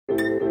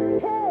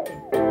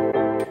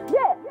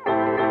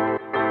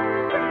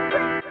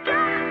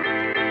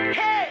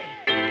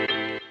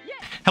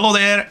Hello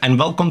there and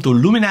welcome to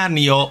Luminar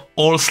NEO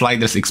All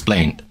Sliders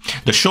Explained,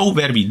 the show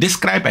where we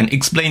describe and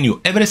explain you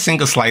every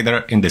single slider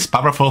in this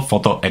powerful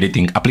photo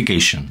editing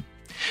application.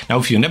 Now,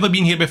 if you've never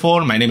been here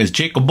before, my name is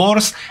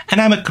Jakub and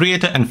I'm a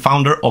creator and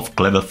founder of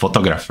Clever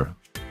Photographer.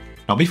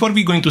 Now, before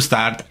we're going to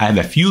start, I have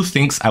a few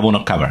things I want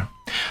to cover.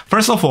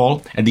 First of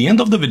all, at the end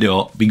of the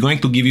video, we're going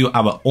to give you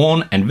our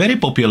own and very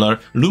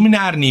popular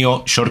Luminar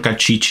NEO shortcut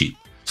cheat sheet.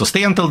 So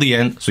stay until the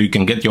end so you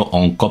can get your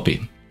own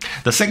copy.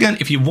 The second,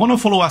 if you want to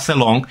follow us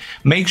along,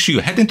 make sure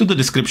you head into the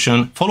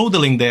description, follow the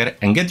link there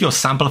and get your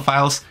sample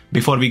files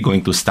before we're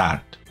going to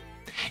start.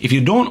 If you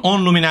don't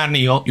own Luminar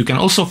NEO, you can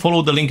also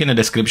follow the link in the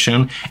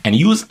description and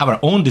use our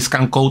own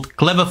discount code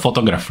Clever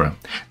Photographer.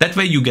 That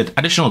way you get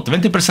additional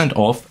 20%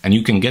 off and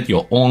you can get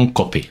your own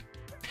copy.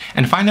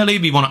 And finally,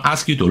 we want to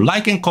ask you to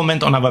like and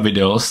comment on our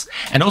videos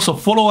and also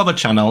follow our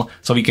channel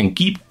so we can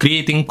keep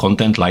creating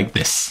content like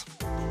this.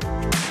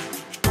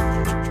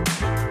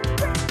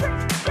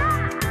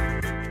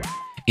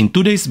 In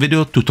today's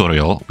video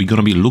tutorial, we're going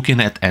to be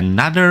looking at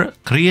another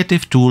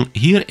creative tool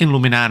here in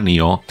Luminar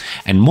NEO,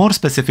 and more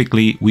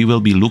specifically, we will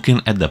be looking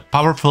at the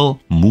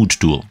powerful Mood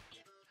tool.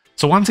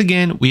 So once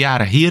again, we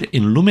are here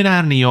in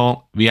Luminar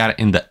NEO, we are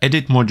in the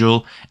edit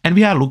module, and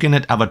we are looking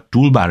at our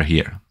toolbar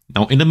here.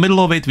 Now in the middle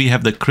of it, we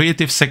have the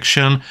creative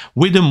section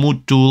with the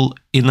Mood tool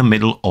in the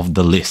middle of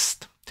the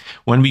list.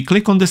 When we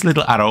click on this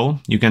little arrow,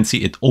 you can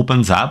see it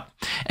opens up.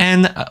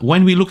 And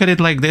when we look at it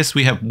like this,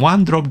 we have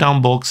one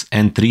drop-down box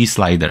and 3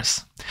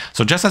 sliders.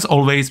 So just as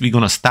always, we're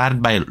going to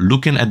start by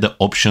looking at the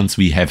options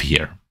we have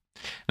here.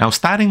 Now,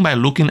 starting by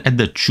looking at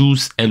the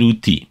Choose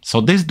LUT.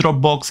 So this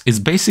drop box is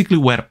basically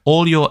where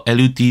all your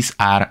LUTs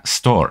are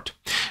stored.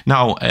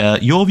 Now,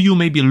 your view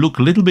maybe look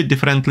a little bit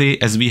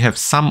differently as we have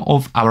some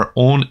of our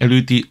own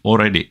LUT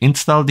already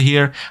installed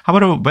here.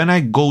 However, when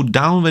I go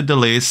down with the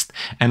list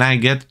and I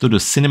get to the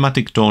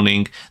cinematic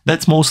toning,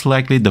 that's most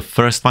likely the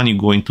first one you're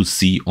going to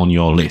see on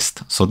your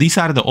list. So these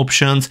are the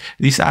options,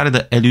 these are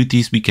the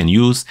LUTs we can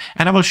use,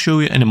 and I will show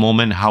you in a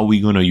moment how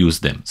we're going to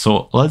use them.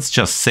 So let's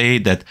just say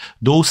that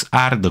those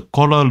are the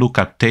color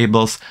lookup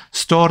tables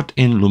stored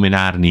in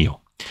Luminar NEO.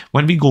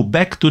 When we go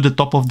back to the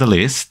top of the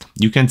list,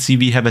 you can see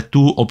we have 2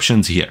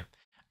 options here.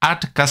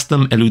 Add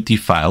custom LUT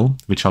file,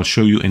 which I'll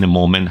show you in a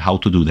moment how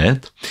to do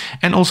that,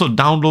 and also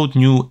download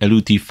new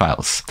LUT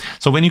files.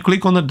 So when you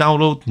click on the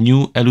download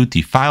new LUT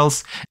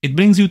files, it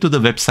brings you to the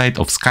website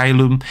of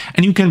Skylum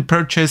and you can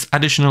purchase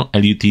additional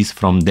LUTs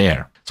from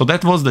there. So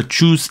that was the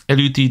Choose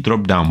LUT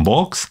drop-down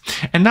box.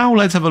 And now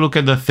let's have a look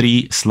at the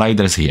 3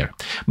 sliders here.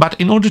 But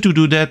in order to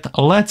do that,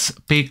 let's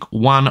pick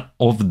one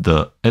of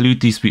the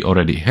LUTs we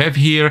already have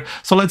here.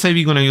 So let's say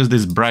we're going to use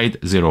this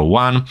Bright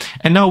 01.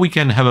 And now we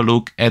can have a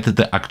look at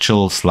the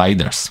actual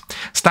sliders.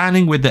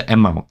 Starting with the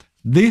amount.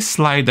 This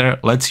slider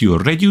lets you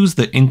reduce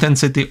the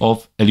intensity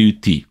of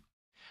LUT.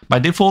 By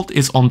default,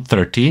 it's on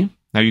 30.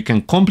 Now you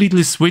can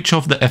completely switch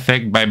off the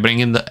effect by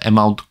bringing the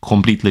amount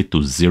completely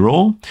to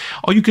 0,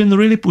 or you can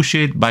really push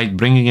it by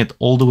bringing it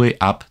all the way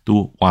up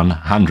to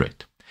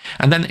 100.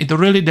 And then it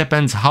really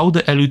depends how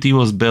the LUT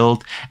was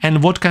built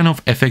and what kind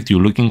of effect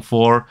you're looking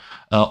for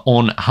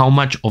on how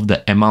much of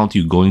the amount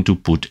you're going to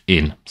put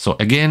in. So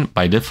again,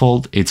 by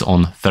default, it's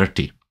on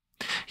 30.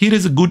 Here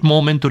is a good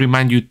moment to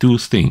remind you 2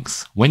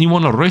 things. When you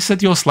want to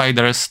reset your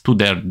sliders to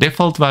their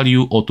default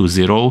value or to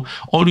 0,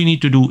 all you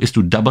need to do is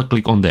to double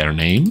click on their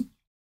name.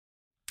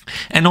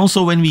 And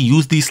also when we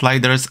use these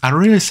sliders, I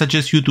really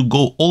suggest you to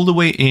go all the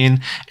way in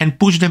and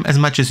push them as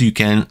much as you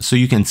can so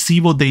you can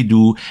see what they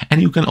do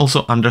and you can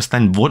also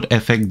understand what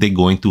effect they're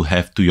going to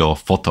have to your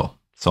photo.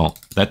 So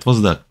that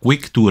was the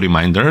quick 2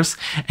 reminders.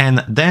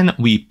 And then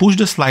we push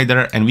the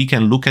slider and we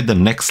can look at the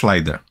next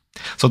slider.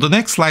 So the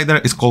next slider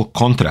is called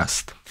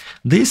Contrast.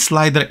 This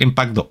slider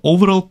impacts the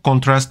overall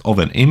contrast of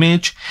an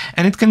image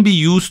and it can be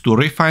used to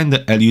refine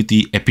the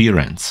LUT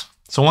appearance.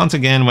 So once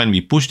again, when we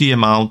push the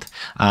amount,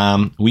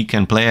 we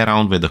can play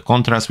around with the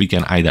contrast. We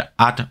can either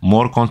add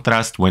more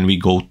contrast when we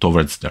go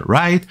towards the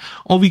right,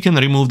 or we can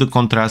remove the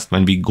contrast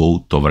when we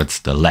go towards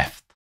the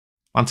left.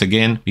 Once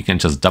again, we can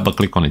just double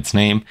click on its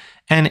name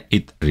and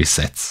it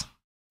resets.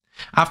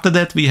 After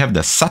that, we have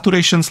the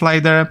saturation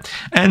slider,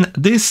 and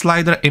this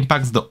slider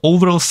impacts the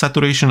overall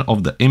saturation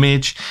of the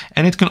image,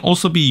 and it can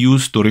also be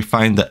used to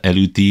refine the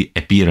LUT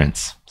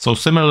appearance. So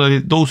similarly,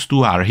 those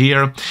 2 are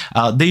here.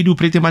 They do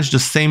pretty much the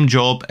same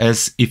job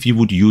as if you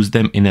would use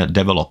them in a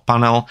develop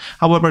panel.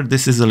 However,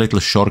 this is a little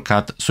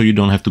shortcut, so you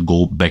don't have to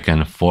go back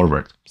and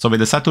forward. So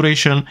with the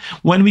saturation,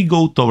 when we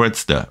go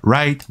towards the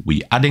right,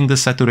 we adding the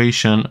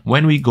saturation.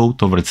 When we go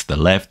towards the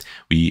left,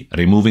 we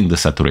removing the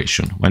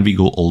saturation. When we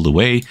go all the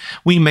way,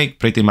 we make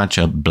pretty much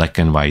a black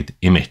and white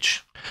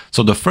image.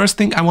 So the first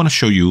thing I want to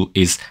show you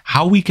is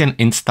how we can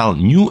install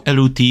new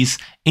LUTs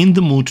in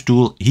the Mood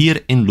tool here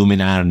in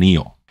Luminar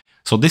NEO.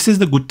 So this is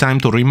the good time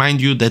to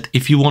remind you that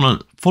if you want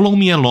to follow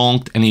me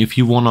along and if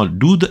you want to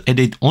do the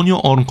edit on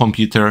your own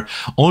computer,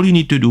 all you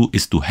need to do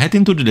is to head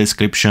into the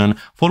description,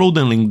 follow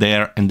the link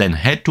there, and then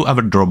head to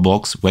our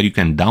Dropbox where you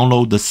can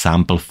download the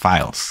sample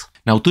files.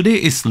 Now today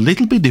is a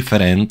little bit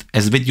different,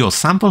 as with your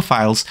sample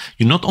files,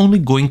 you're not only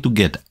going to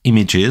get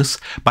images,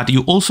 but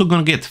you're also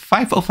going to get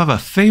 5 of our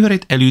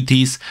favorite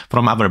LUTs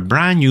from our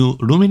brand new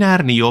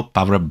Luminar NEO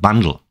Power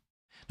Bundle.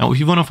 Now if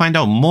you want to find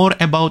out more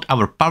about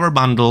our Power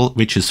Bundle,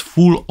 which is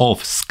full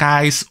of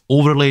skies,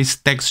 overlays,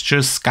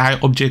 textures, sky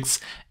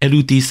objects,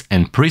 LUTs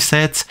and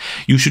presets,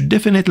 you should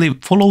definitely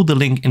follow the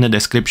link in the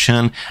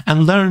description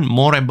and learn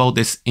more about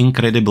this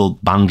incredible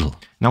bundle.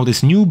 Now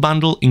this new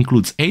bundle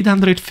includes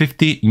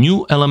 850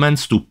 new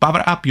elements to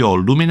power up your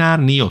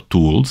Luminar NEO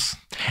tools,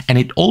 and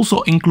it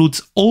also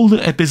includes all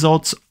the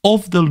episodes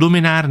of the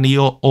Luminar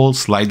NEO All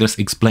Sliders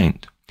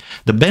Explained.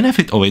 The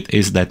benefit of it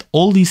is that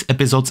all these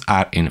episodes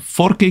are in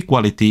 4K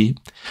quality,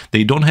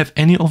 they don't have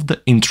any of the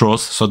intros,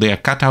 so they are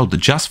cut out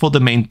just for the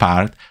main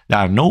part, there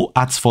are no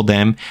ads for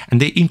them, and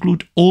they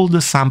include all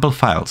the sample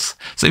files.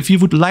 So if you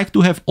would like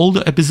to have all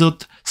the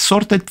episodes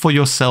sorted for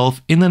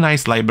yourself in a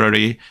nice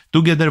library,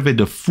 together with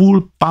the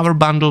full Power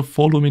Bundle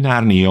for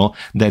Luminar NEO,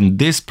 then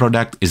this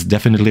product is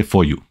definitely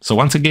for you. So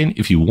once again,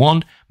 if you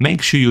want,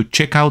 make sure you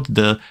check out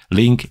the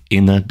link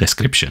in the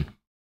description.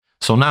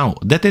 So now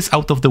that is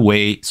out of the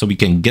way, so we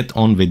can get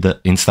on with the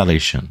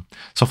installation.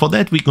 So for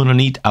that we're gonna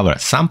need our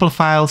sample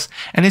files,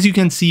 and as you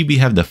can see we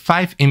have the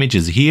 5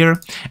 images here,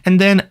 and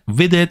then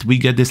with it we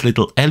get this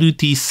little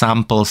LUT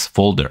samples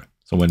folder.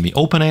 So when we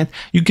open it,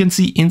 you can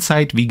see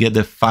inside we get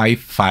the 5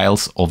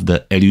 files of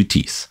the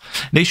LUTs.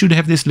 They should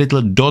have this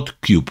little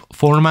 .cube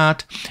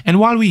format, and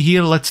while we're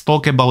here, let's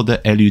talk about the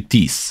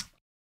LUTs.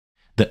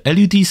 The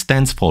LUT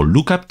stands for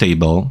lookup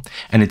table,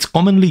 and it's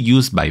commonly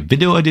used by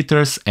video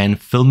editors and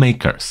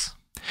filmmakers.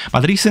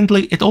 But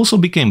recently it also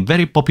became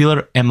very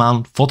popular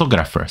among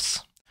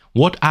photographers.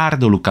 What are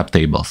the lookup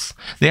tables?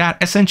 They are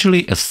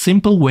essentially a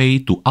simple way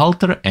to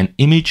alter an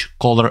image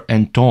color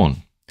and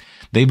tone.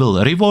 They will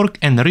rework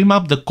and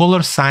remap the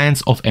color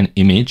science of an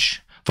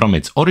image from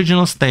its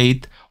original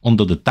state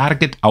onto the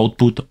target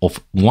output of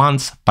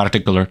one's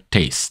particular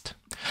taste.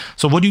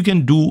 So what you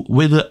can do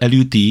with the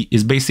LUT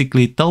is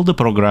basically tell the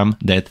program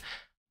that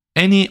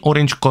any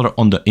orange color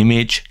on the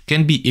image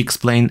can be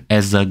explained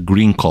as a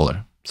green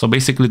color. So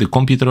basically the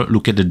computer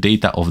look at the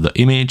data of the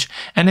image,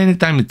 and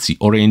anytime it see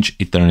orange,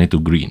 it turns it to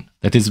green.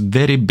 That is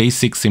very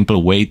basic,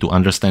 simple way to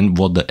understand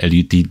what the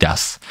LUT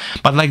does.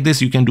 But like this,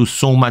 you can do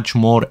so much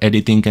more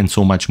editing and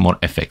so much more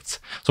effects.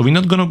 So we're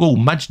not gonna go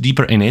much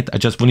deeper in it. I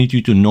just wanted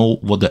you to know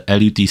what the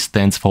LUT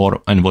stands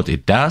for and what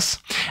it does.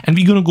 And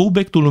we're gonna go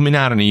back to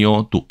Luminar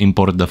NEO to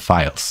import the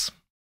files.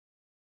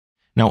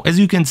 Now, as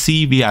you can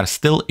see, we are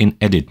still in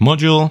Edit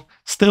module,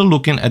 still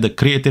looking at the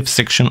creative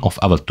section of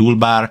our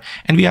toolbar,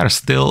 and we are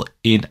still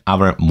in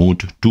our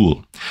Mood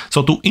tool.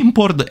 So to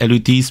import the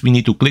LUTs, we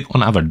need to click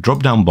on our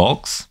drop-down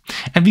box,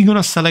 and we're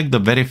gonna select the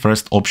very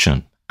first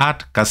option,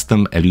 Add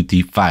Custom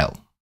LUT File.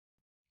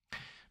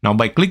 Now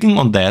by clicking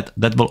on that,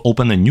 that will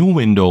open a new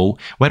window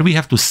where we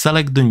have to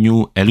select the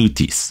new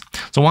LUTs.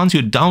 So once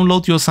you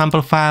download your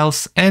sample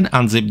files and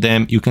unzip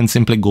them, you can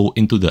simply go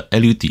into the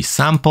LUT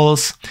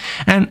samples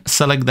and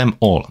select them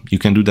all. You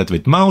can do that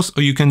with mouse,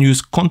 or you can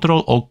use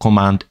Ctrl or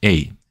Command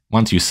A.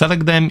 Once you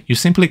select them, you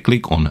simply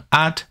click on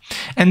Add,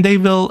 and they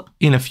will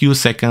in a few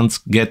seconds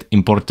get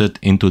imported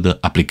into the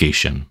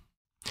application.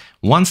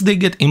 Once they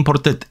get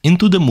imported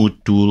into the Mood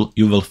tool,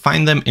 you will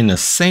find them in the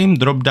same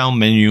drop-down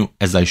menu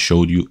as I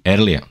showed you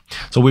earlier.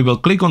 So we will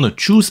click on the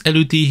Choose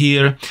LUT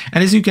here,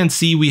 and as you can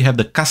see, we have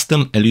the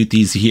custom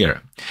LUTs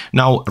here.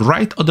 Now,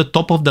 right at the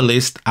top of the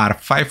list are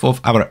 5 of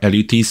our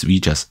LUTs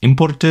we just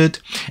imported,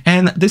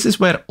 and this is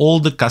where all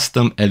the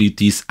custom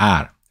LUTs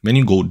are. When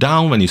you go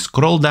down, when you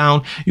scroll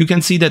down, you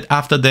can see that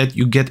after that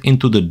you get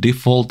into the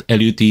default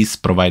LUTs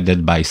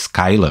provided by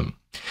Skylum.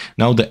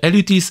 Now the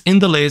LUTs in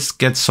the list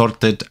get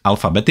sorted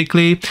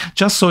alphabetically,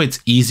 just so it's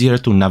easier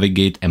to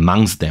navigate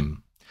amongst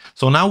them.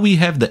 So now we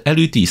have the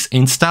LUTs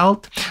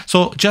installed.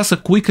 So just a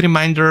quick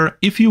reminder,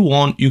 if you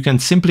want, you can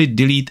simply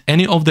delete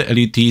any of the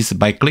LUTs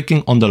by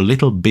clicking on the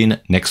little bin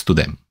next to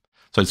them.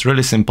 So it's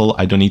really simple,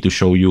 I don't need to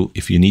show you.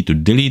 If you need to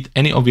delete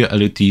any of your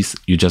LUTs,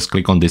 you just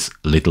click on this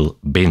little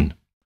bin.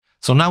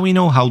 So now we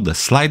know how the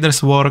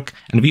sliders work,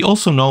 and we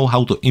also know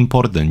how to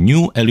import the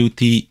new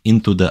LUT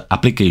into the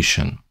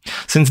application.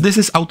 Since this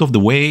is out of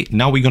the way,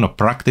 now we're gonna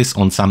practice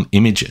on some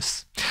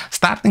images.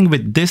 Starting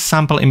with this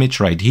sample image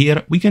right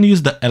here, we can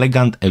use the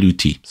elegant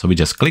LUT. So we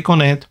just click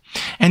on it,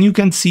 and you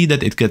can see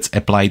that it gets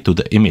applied to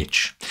the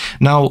image.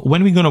 Now,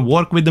 when we're gonna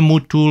work with the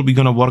Mood tool, we're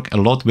gonna work a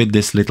lot with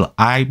this little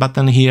eye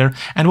button here,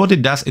 and what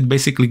it does, it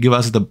basically gives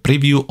us the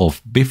preview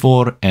of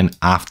before and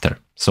after.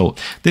 So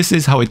this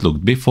is how it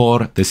looked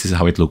before, this is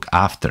how it looked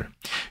after.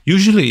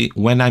 Usually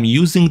when I'm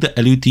using the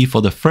LUT for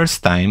the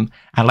first time,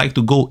 I like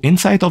to go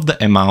inside of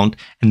the amount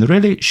and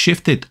really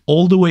shift it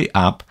all the way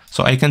up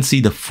so I can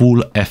see the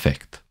full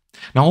effect.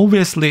 Now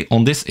obviously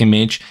on this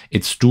image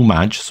it's too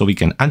much, so we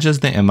can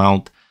adjust the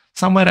amount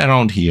somewhere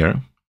around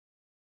here,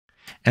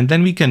 and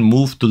then we can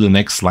move to the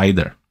next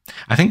slider.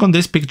 I think on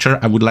this picture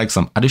I would like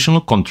some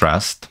additional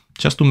contrast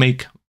just to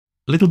make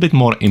a little bit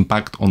more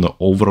impact on the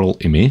overall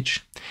image.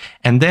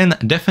 And then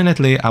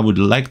definitely I would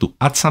like to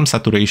add some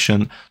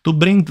saturation to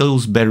bring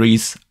those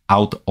berries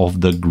out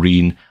of the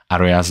green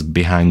areas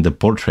behind the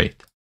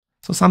portrait.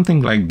 So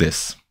something like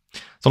this.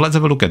 So let's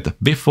have a look at the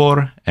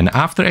before and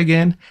after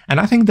again. And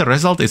I think the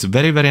result is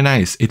very, very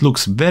nice. It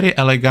looks very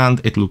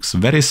elegant. It looks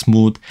very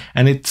smooth,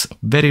 and it's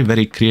very,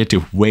 very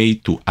creative way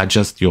to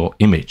adjust your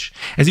image.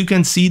 As you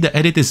can see, the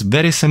edit is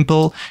very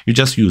simple. You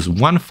just use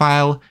one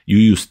file, you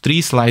use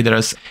 3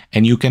 sliders,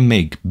 and you can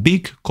make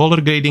big color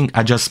grading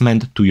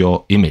adjustment to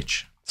your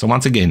image. So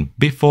once again,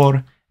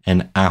 before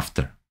and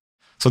after.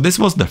 So this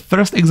was the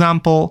first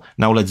example.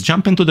 Now let's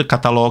jump into the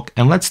catalog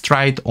and let's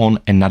try it on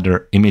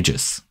another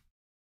images.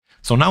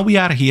 So now we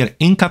are here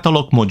in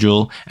catalog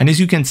module, and as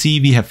you can see,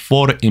 we have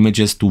 4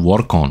 images to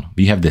work on.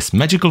 We have this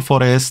magical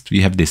forest, we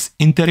have this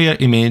interior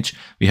image,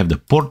 we have the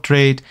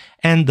portrait,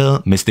 and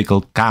the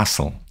mystical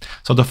castle.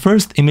 So the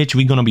first image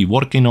we're gonna be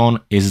working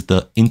on is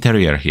the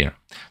interior here.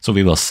 So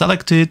we will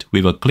select it,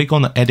 we will click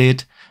on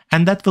edit,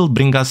 and that will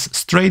bring us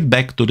straight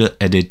back to the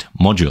edit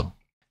module.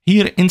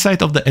 Here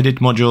inside of the edit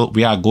module,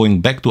 we are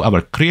going back to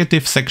our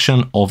creative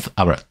section of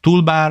our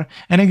toolbar,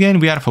 and again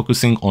we are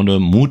focusing on the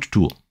mood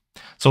tool.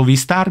 So we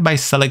start by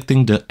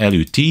selecting the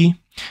LUT,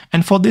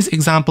 and for this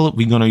example,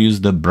 we're gonna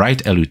use the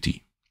bright LUT.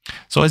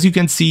 So as you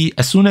can see,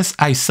 as soon as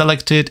I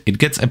select it, it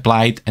gets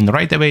applied, and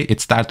right away it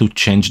starts to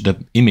change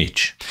the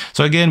image.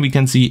 So again, we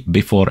can see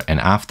before and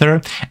after.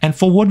 And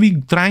for what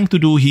we're trying to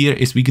do here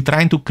is we're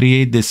trying to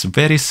create this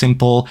very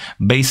simple,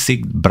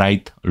 basic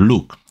bright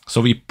look.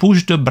 So we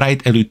push the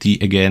bright LUT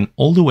again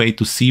all the way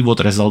to see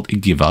what result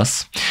it gives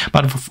us.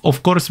 But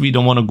of course, we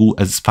don't want to go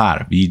as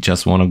far. We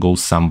just want to go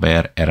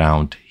somewhere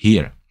around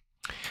here.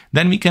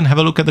 Then we can have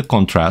a look at the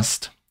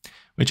contrast,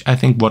 which I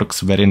think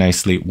works very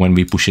nicely when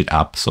we push it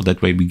up. So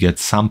that way we get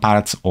some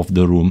parts of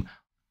the room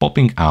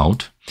popping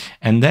out.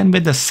 And then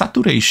with the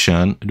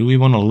saturation, do we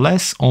want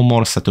less or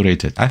more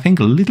saturated? I think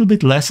a little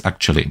bit less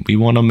actually. We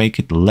want to make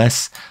it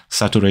less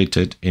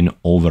saturated in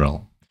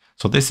overall.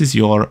 So this is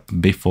your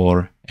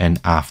before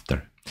and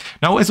after.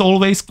 Now, as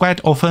always, quite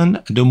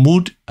often the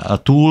mood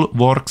tool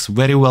works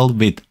very well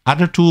with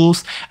other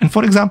tools. And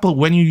for example,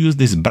 when you use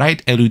this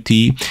bright LUT,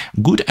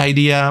 good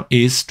idea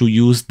is to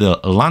use the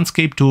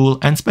landscape tool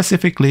and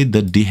specifically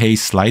the dehaze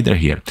slider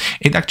here.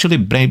 It actually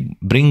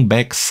bring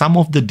back some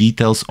of the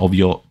details of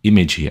your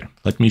image here.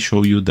 Let me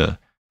show you the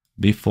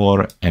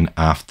before and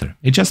after.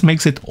 It just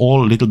makes it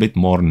all a little bit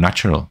more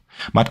natural.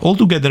 But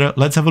altogether,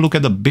 let's have a look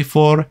at the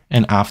before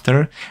and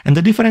after. And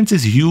the difference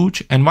is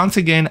huge. And once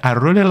again, I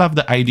really love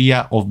the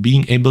idea of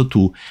being able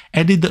to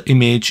edit the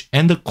image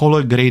and the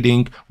color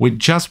grading with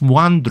just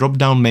one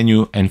drop-down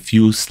menu and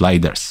few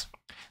sliders.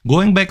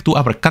 Going back to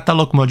our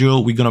catalog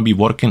module, we're going to be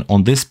working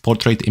on this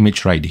portrait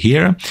image right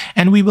here,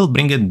 and we will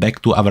bring it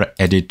back to our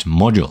edit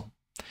module.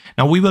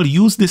 Now we will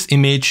use this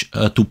image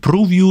to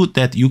prove you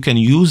that you can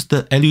use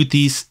the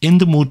LUTs in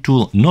the mood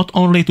tool not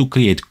only to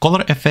create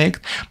color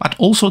effect, but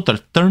also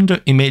to turn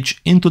the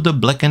image into the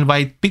black and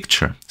white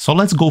picture. So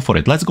let's go for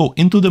it. Let's go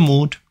into the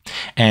mood,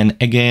 and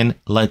again,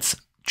 let's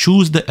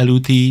choose the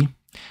LUT.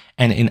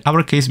 And in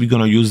our case, we're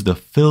going to use the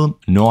Film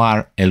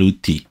Noir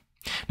LUT.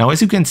 Now,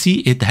 as you can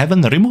see, it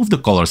haven't removed the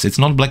colors. It's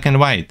not black and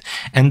white.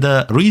 And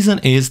the reason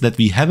is that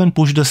we haven't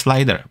pushed the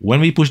slider. When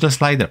we push the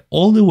slider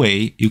all the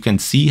way, you can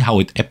see how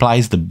it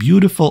applies the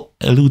beautiful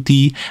LUT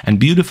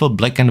and beautiful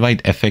black and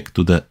white effect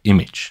to the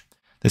image.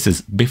 This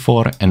is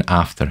before and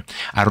after.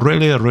 I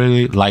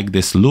really like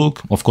this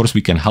look. Of course,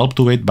 we can help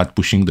to it by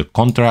pushing the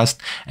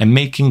contrast and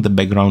making the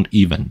background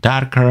even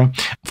darker.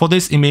 For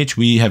this image,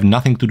 we have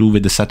nothing to do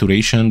with the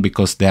saturation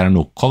because there are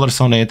no colors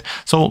on it.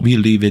 So we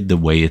leave it the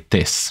way it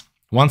is.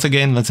 Once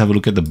again, let's have a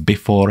look at the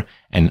before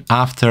and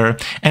after.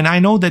 And I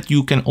know that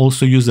you can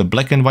also use the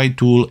black and white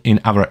tool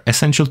in our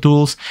essential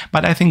tools,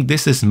 but I think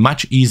this is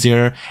much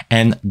easier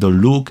and the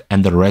look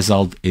and the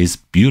result is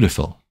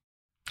beautiful.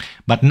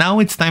 But now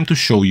it's time to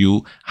show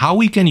you how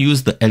we can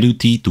use the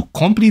LUT to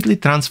completely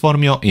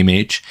transform your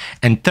image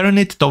and turn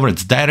it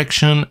towards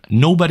direction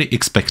nobody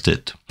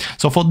expected.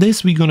 So for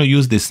this, we're going to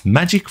use this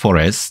magic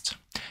forest,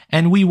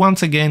 and we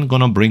once again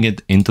gonna bring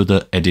it into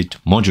the edit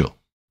module.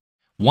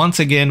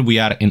 Once again, we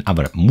are in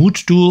our mood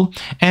tool,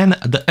 and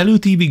the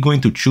LUT we're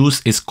going to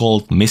choose is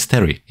called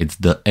Mystery. It's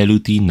the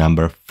LUT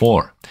number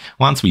 4.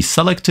 Once we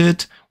select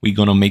it, we're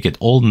gonna make it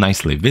all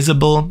nicely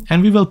visible,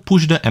 and we will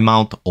push the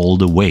amount all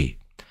the way.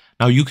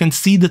 Now you can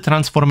see the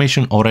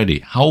transformation already.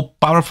 How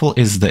powerful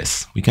is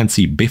this? We can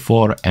see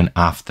before and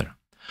after.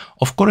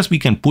 Of course, we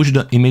can push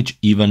the image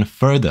even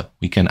further.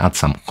 We can add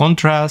some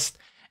contrast,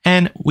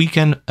 and we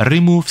can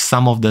remove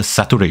some of the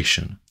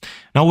saturation.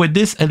 Now with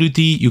this LUT,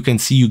 you can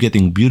see you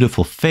getting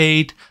beautiful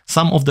fade,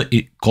 some of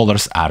the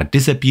colors are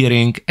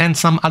disappearing, and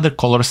some other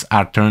colors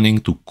are turning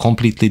to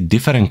completely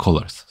different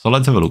colors. So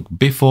let's have a look,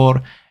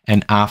 before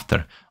and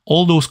after.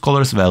 All those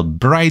colors were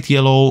bright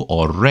yellow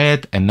or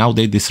red, and now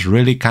they this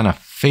really kind of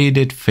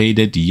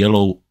faded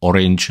yellow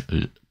orange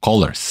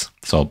colors.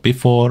 So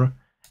before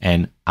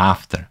and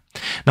after.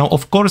 Now,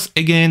 of course,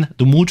 again,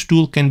 the Mood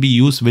tool can be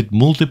used with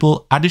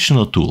multiple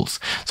additional tools.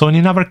 So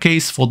in our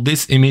case, for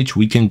this image,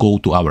 we can go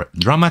to our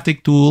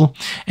dramatic tool,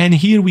 and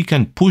here we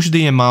can push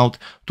the amount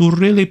to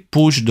really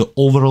push the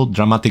overall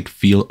dramatic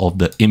feel of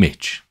the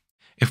image.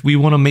 If we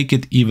want to make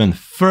it even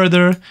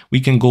further,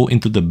 we can go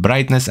into the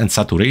brightness and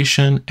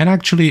saturation and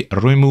actually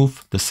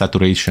remove the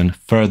saturation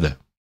further.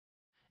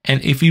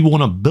 And if we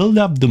want to build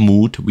up the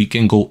mood, we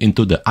can go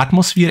into the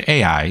atmosphere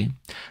AI,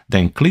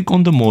 then click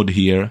on the mode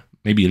here,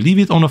 maybe leave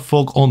it on a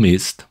fog or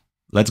mist.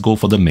 Let's go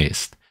for the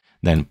mist.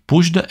 Then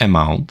push the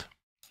amount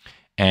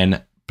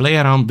and play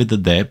around with the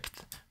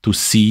depth to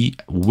see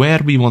where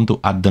we want to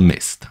add the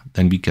mist.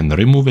 Then we can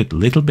remove it a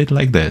little bit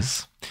like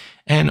this.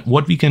 And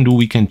what we can do,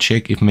 we can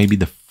check if maybe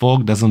the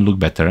fog doesn't look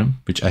better,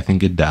 which I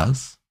think it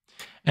does,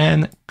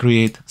 and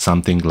create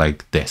something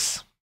like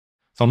this.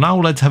 So now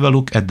let's have a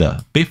look at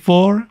the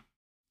before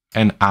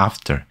and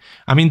after.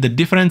 I mean, the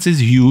difference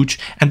is huge,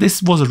 and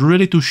this was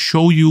really to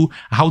show you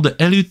how the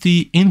LUT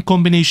in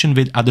combination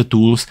with other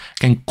tools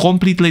can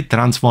completely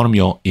transform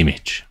your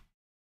image.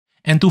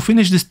 And to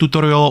finish this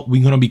tutorial,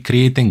 we're going to be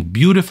creating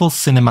beautiful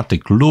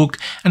cinematic look,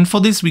 and for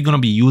this we're going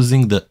to be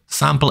using the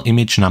sample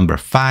image number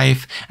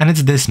 5, and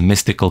it's this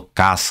mystical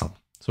castle.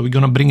 So we're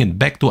going to bring it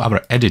back to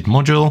our edit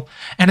module,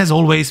 and as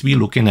always we're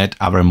looking at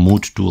our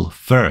Mood tool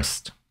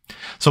first.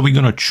 So we're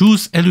going to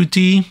choose LUT,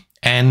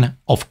 and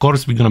of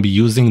course we're going to be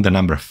using the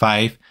number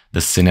 5, the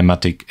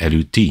cinematic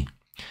LUT.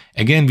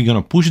 Again, we're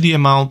going to push the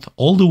amount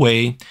all the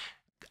way,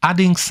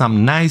 adding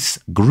some nice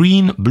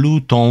green blue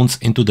tones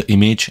into the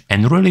image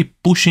and really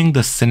pushing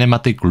the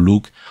cinematic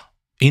look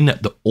in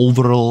the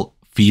overall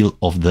feel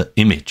of the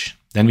image.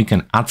 Then we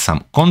can add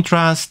some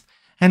contrast,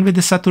 and with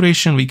the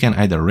saturation we can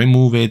either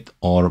remove it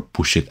or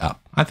push it up.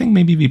 I think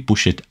maybe we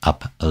push it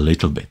up a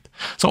little bit.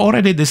 So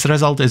already this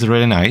result is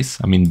really nice.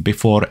 I mean,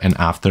 before and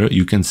after,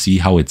 you can see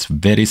how it's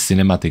very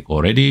cinematic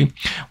already.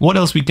 What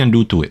else we can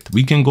do to it?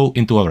 We can go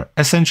into our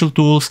essential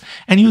tools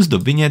and use the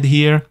vignette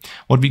here.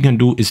 What we can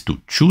do is to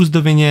choose the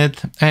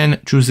vignette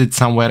and choose it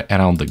somewhere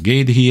around the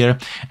gate here,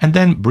 and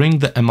then bring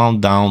the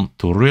amount down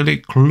to really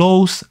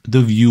close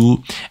the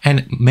view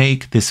and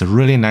make this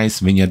really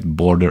nice vignette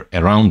border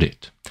around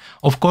it.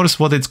 Of course,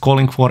 what it's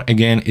calling for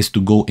again is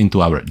to go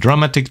into our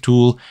dramatic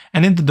tool,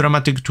 and in the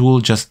dramatic tool,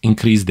 just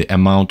increase the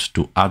amount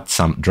to add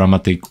some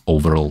dramatic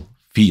overall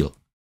feel.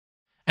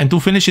 And to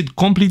finish it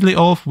completely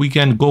off, we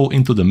can go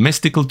into the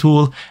mystical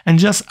tool and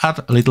just add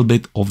a little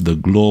bit of the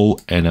glow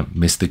and a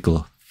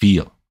mystical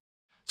feel.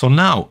 So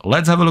now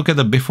let's have a look at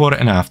the before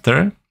and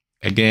after.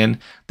 Again,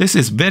 this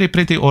is very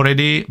pretty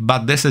already,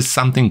 but this is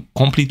something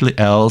completely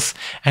else,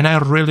 and I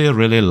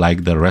really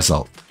like the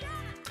result.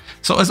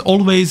 So as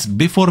always,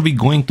 before we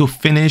going to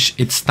finish,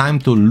 it's time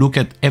to look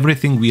at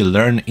everything we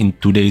learned in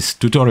today's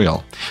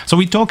tutorial. So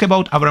we talk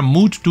about our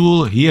Mood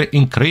tool here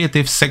in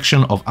creative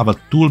section of our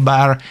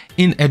toolbar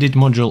in edit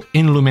module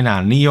in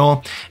Luminar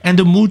NEO, and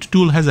the Mood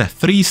tool has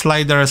 3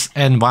 sliders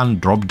and 1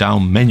 drop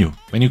down menu.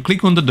 When you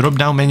click on the drop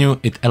down menu,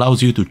 it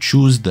allows you to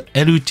choose the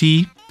LUT,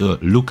 the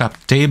lookup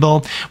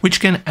table, which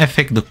can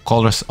affect the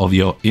colors of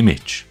your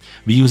image.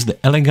 We use the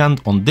elegant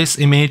on this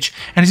image,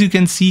 and as you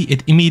can see,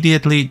 it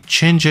immediately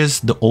changes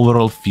the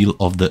overall feel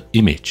of the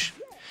image.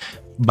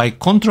 By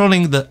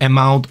controlling the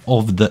amount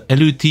of the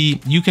LUT,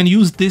 you can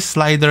use this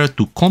slider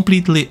to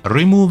completely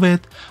remove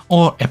it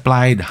or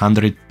apply it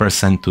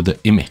 100% to the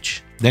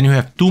image. Then you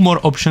have 2 more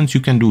options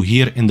you can do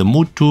here in the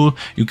Mood tool.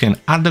 You can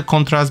add the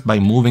contrast by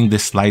moving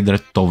this slider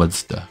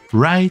towards the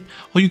right,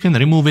 or you can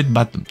remove it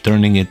by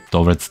turning it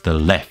towards the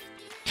left.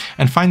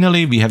 And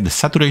finally, we have the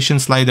saturation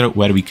slider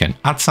where we can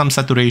add some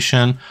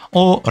saturation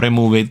or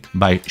remove it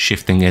by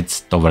shifting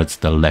it towards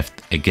the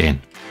left again.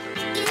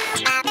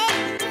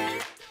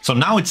 So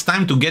now it's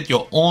time to get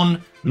your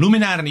own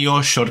Luminar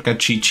NEO shortcut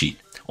cheat sheet.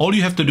 All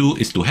you have to do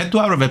is to head to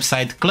our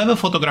website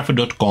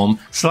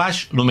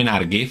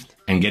cleverphotographer.com/luminargift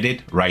and get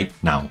it right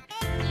now.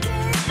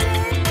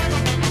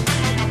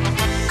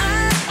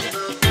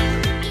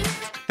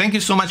 Thank you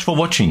so much for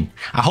watching.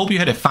 I hope you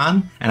had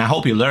fun and I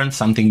hope you learned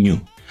something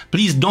new.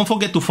 Please don't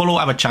forget to follow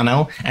our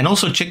channel and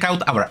also check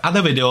out our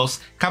other videos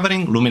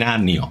covering Luminar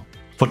NEO.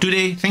 For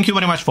today, thank you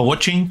very much for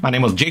watching. My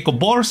name was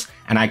Jakub,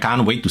 and I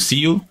can't wait to see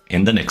you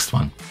in the next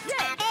one.